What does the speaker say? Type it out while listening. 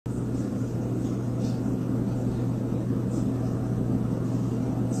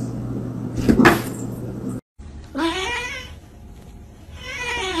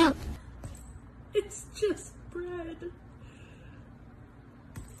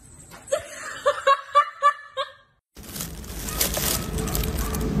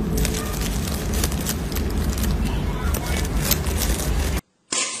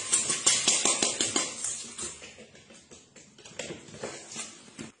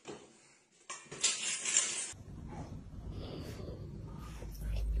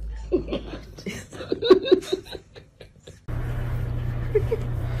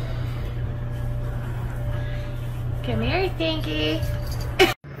Daddy.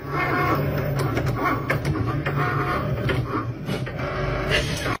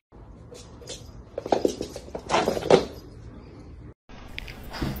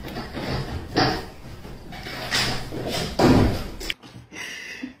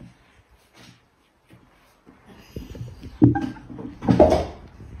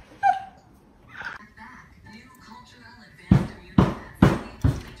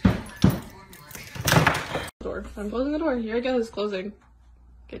 I'm closing the door. Here it goes, closing.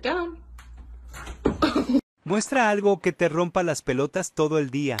 Get down. Muestra algo que te rompa las pelotas todo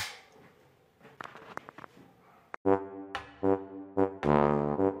el día.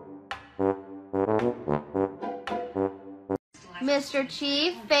 Mr.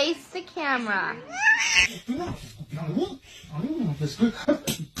 Chief, face the camera.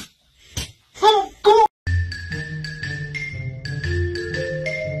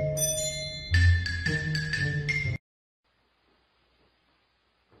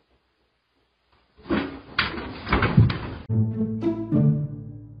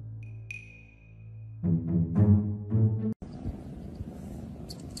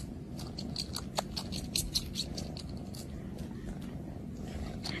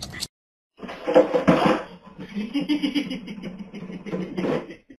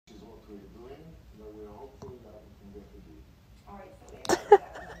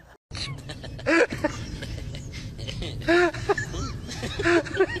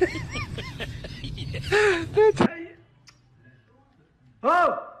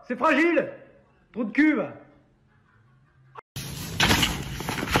 Oh, c'est fragile. Trou de cul, va.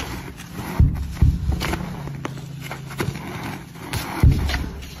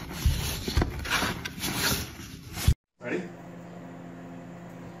 Ready?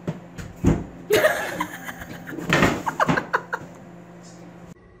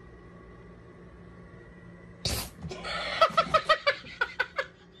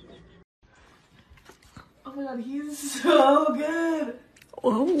 Oh my god, he's so good.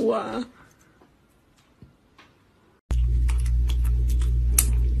 Oh.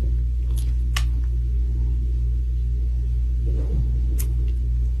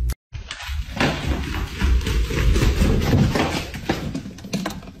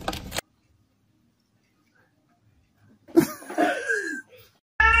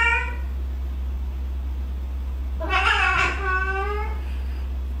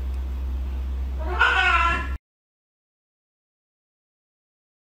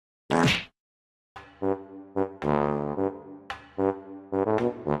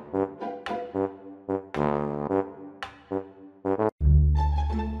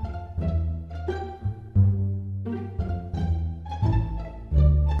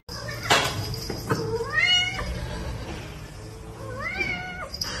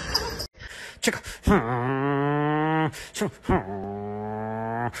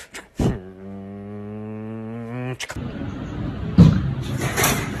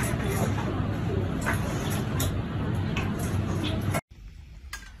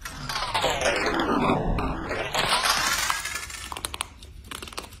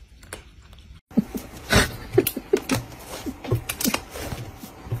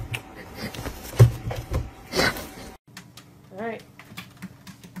 Alright.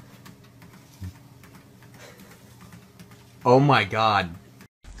 Oh my god.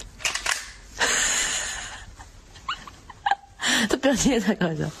 To pewnie tak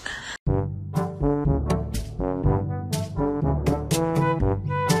chodzi.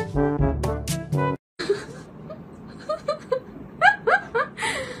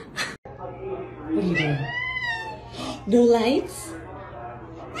 What are you doing? No lights?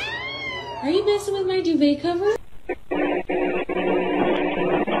 Are you messing with my duvet cover?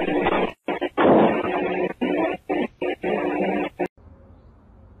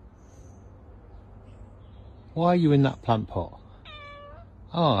 Why are you in that plant pot?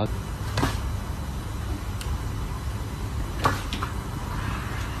 Oh.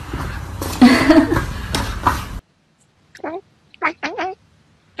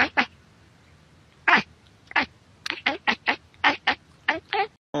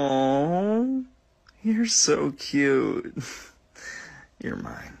 Aww, you're so cute. You're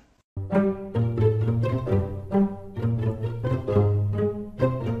mine.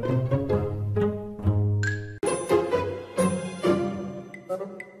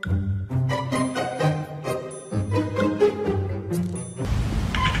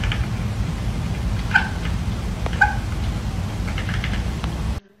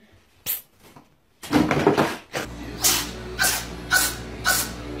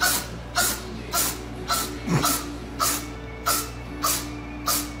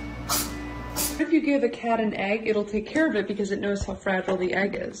 give a cat an egg, it'll take care of it because it knows how fragile the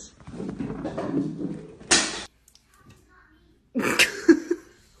egg is.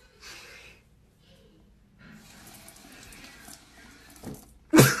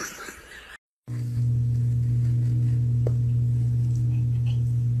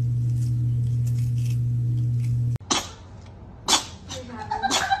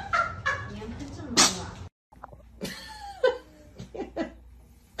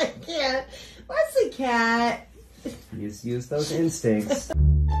 Cat. What's a cat? Use those instincts. Look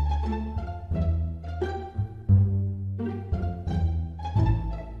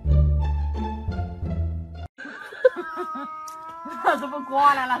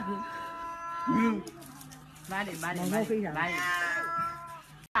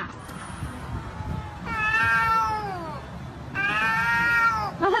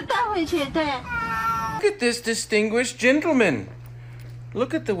at this distinguished gentleman.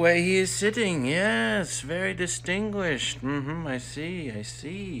 Look at the way he is sitting. Yes, very distinguished. I see, I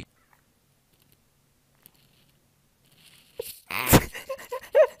see.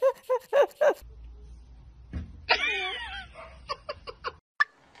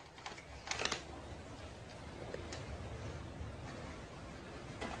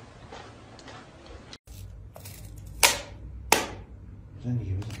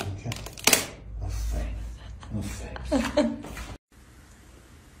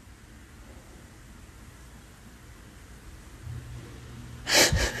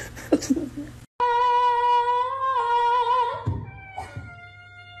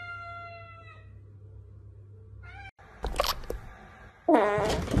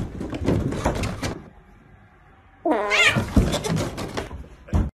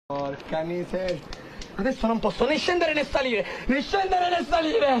 Porca miseria. Adesso non posso né scendere né salire, né scendere né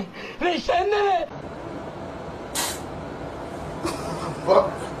salire, né scendere.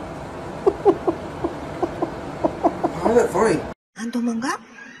 How's that funny? 안 도망가?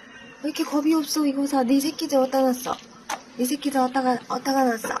 왜 이렇게 겁이 없어? 이거 다 네 새끼들 어디다 놨어? 네 새끼들 어디다가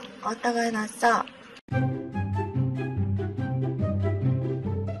놨어? 어디다가 놨어?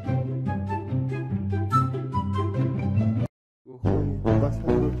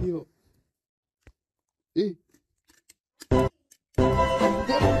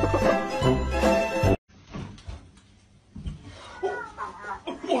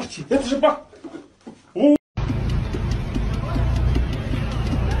 Это же бак!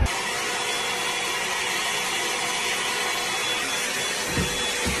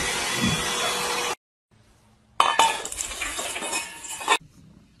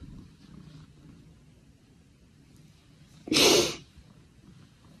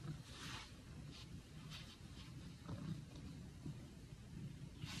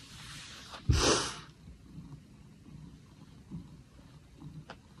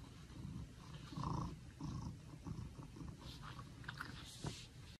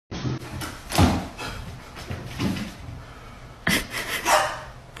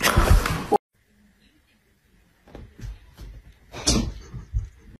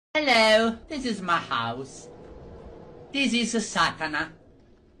 Hello, this is my house. This is a sakana.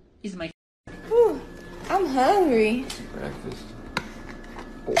 Is my. Whew, I'm hungry. Breakfast.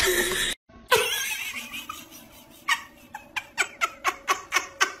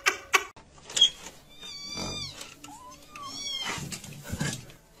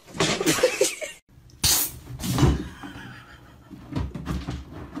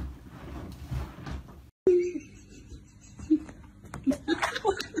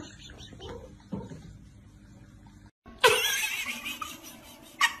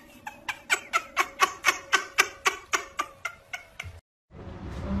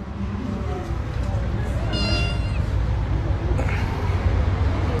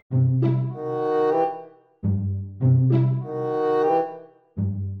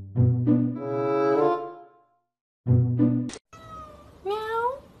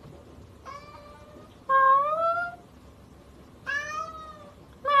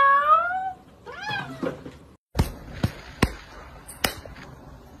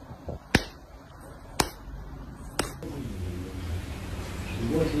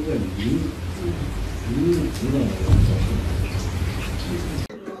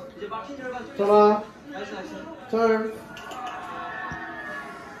 전화. 절.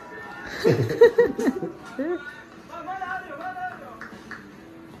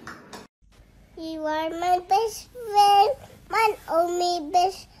 You are my best friend, my only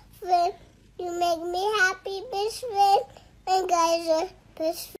best friend. You make me happy, best friend. My guys are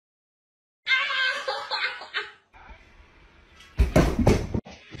best friend.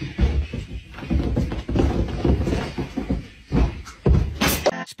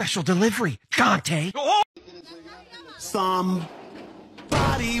 special delivery, Dante. Somebody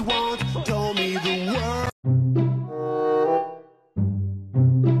once told me the word.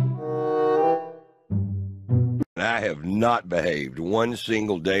 I have not behaved one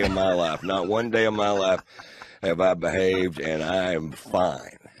single day of my life. Not one day of my life have I behaved, and I am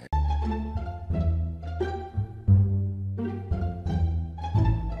fine.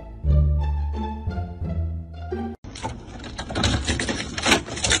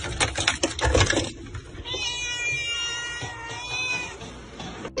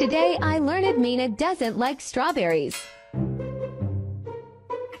 Today I learned Mina doesn't like strawberries.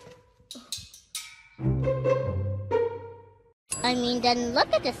 I mean, then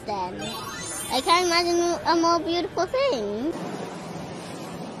look at this then. I can't imagine a more beautiful thing.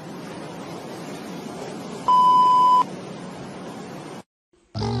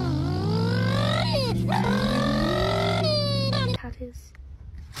 Tattoos.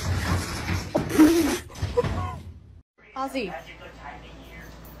 Ozzy,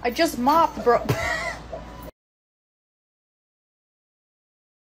 I just mopped, bro.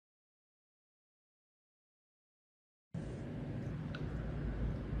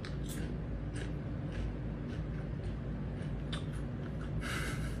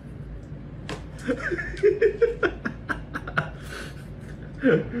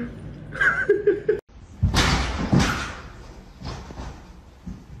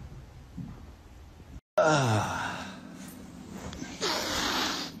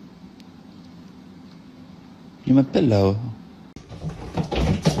 You're my pillow.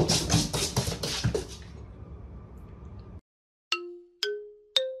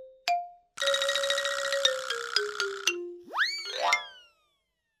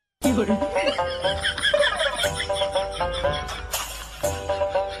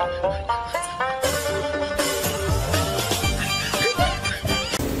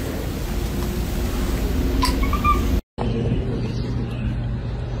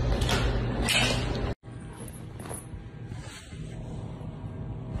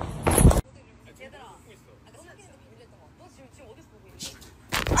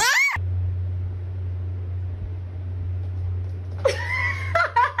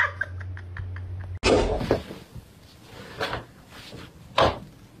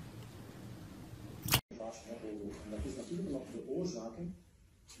 Dat is natuurlijk omdat de oorzaken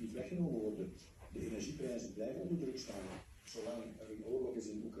niet weggenomen worden. De energieprijzen blijven onder druk staan. Zolang er een oorlog is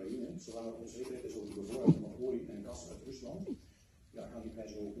in Oekraïne, zolang er onzekerheid is over de bevoorrading van olie en gas uit Rusland, ja, gaan die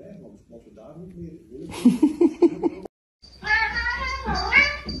prijzen hoog blijven. Want wat we daar niet meer willen.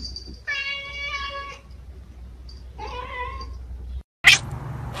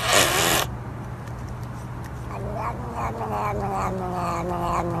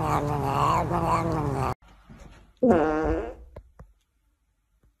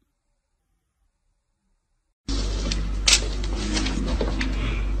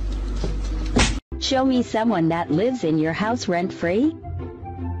 Show me someone that lives in your house rent-free.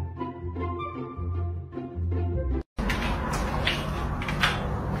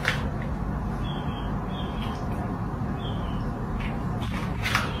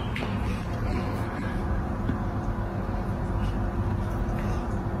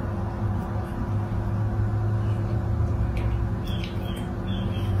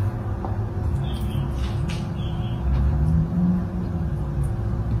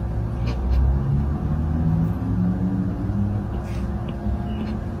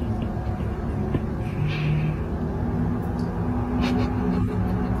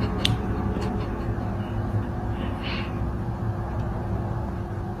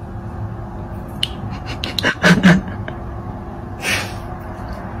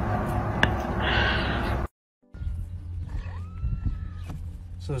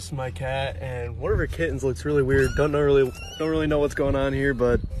 So this is my cat, and one of her kittens looks really weird. Don't really know what's going on here,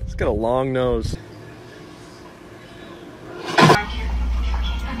 but it's got a long nose.